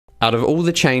Out of all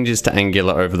the changes to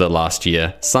Angular over the last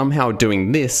year, somehow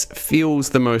doing this feels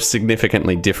the most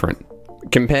significantly different.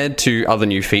 Compared to other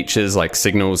new features like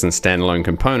signals and standalone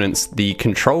components, the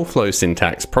control flow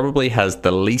syntax probably has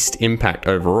the least impact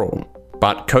overall.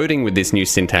 But coding with this new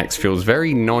syntax feels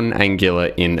very non-Angular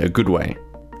in a good way.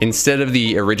 Instead of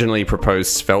the originally proposed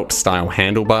svelte style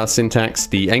handlebar syntax,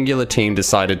 the Angular team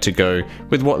decided to go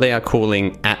with what they are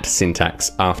calling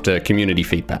syntax after community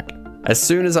feedback. As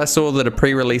soon as I saw that a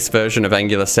pre-release version of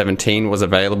Angular 17 was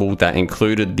available that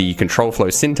included the control flow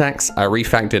syntax, I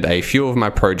refactored a few of my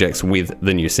projects with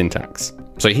the new syntax.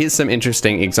 So here's some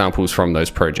interesting examples from those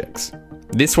projects.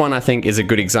 This one I think is a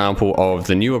good example of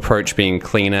the new approach being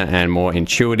cleaner and more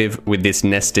intuitive with this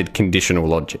nested conditional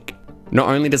logic. Not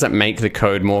only does it make the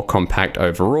code more compact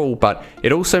overall, but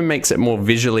it also makes it more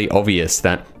visually obvious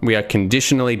that we are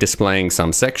conditionally displaying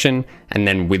some section, and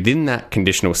then within that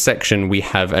conditional section we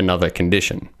have another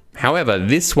condition. However,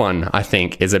 this one I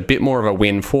think is a bit more of a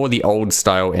win for the old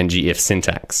style ngIf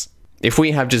syntax. If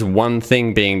we have just one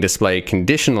thing being displayed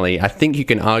conditionally, I think you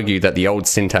can argue that the old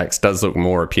syntax does look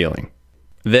more appealing.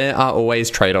 There are always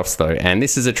trade-offs though, and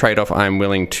this is a trade-off I'm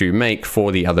willing to make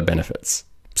for the other benefits.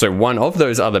 So one of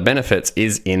those other benefits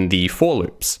is in the for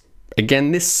loops.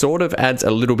 Again, this sort of adds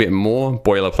a little bit more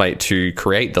boilerplate to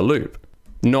create the loop.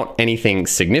 Not anything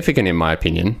significant in my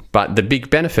opinion, but the big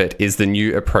benefit is the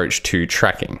new approach to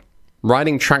tracking.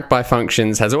 Writing track by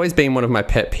functions has always been one of my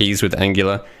pet peeves with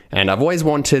Angular, and I've always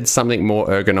wanted something more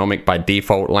ergonomic by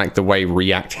default like the way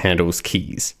React handles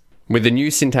keys. With the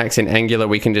new syntax in Angular,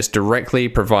 we can just directly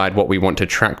provide what we want to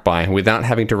track by without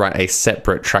having to write a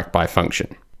separate track by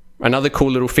function. Another cool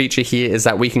little feature here is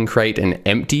that we can create an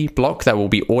empty block that will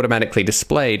be automatically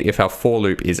displayed if our for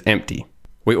loop is empty.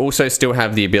 We also still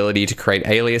have the ability to create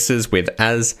aliases with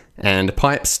as, and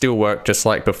pipes still work just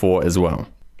like before as well.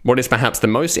 What is perhaps the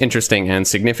most interesting and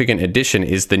significant addition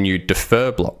is the new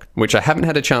defer block, which I haven't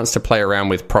had a chance to play around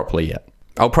with properly yet.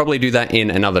 I'll probably do that in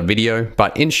another video,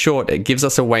 but in short, it gives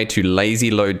us a way to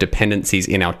lazy load dependencies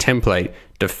in our template,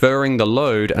 deferring the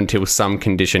load until some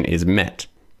condition is met,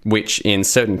 which in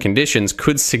certain conditions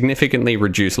could significantly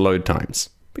reduce load times.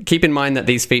 But keep in mind that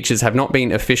these features have not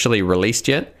been officially released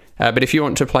yet, but if you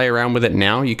want to play around with it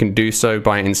now, you can do so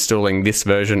by installing this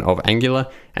version of Angular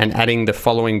and adding the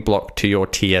following block to your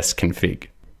TS config.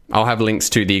 I'll have links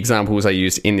to the examples I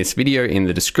used in this video in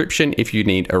the description if you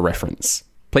need a reference.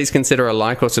 Please consider a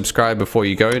like or subscribe before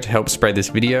you go to help spread this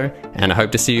video, and I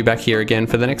hope to see you back here again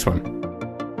for the next one.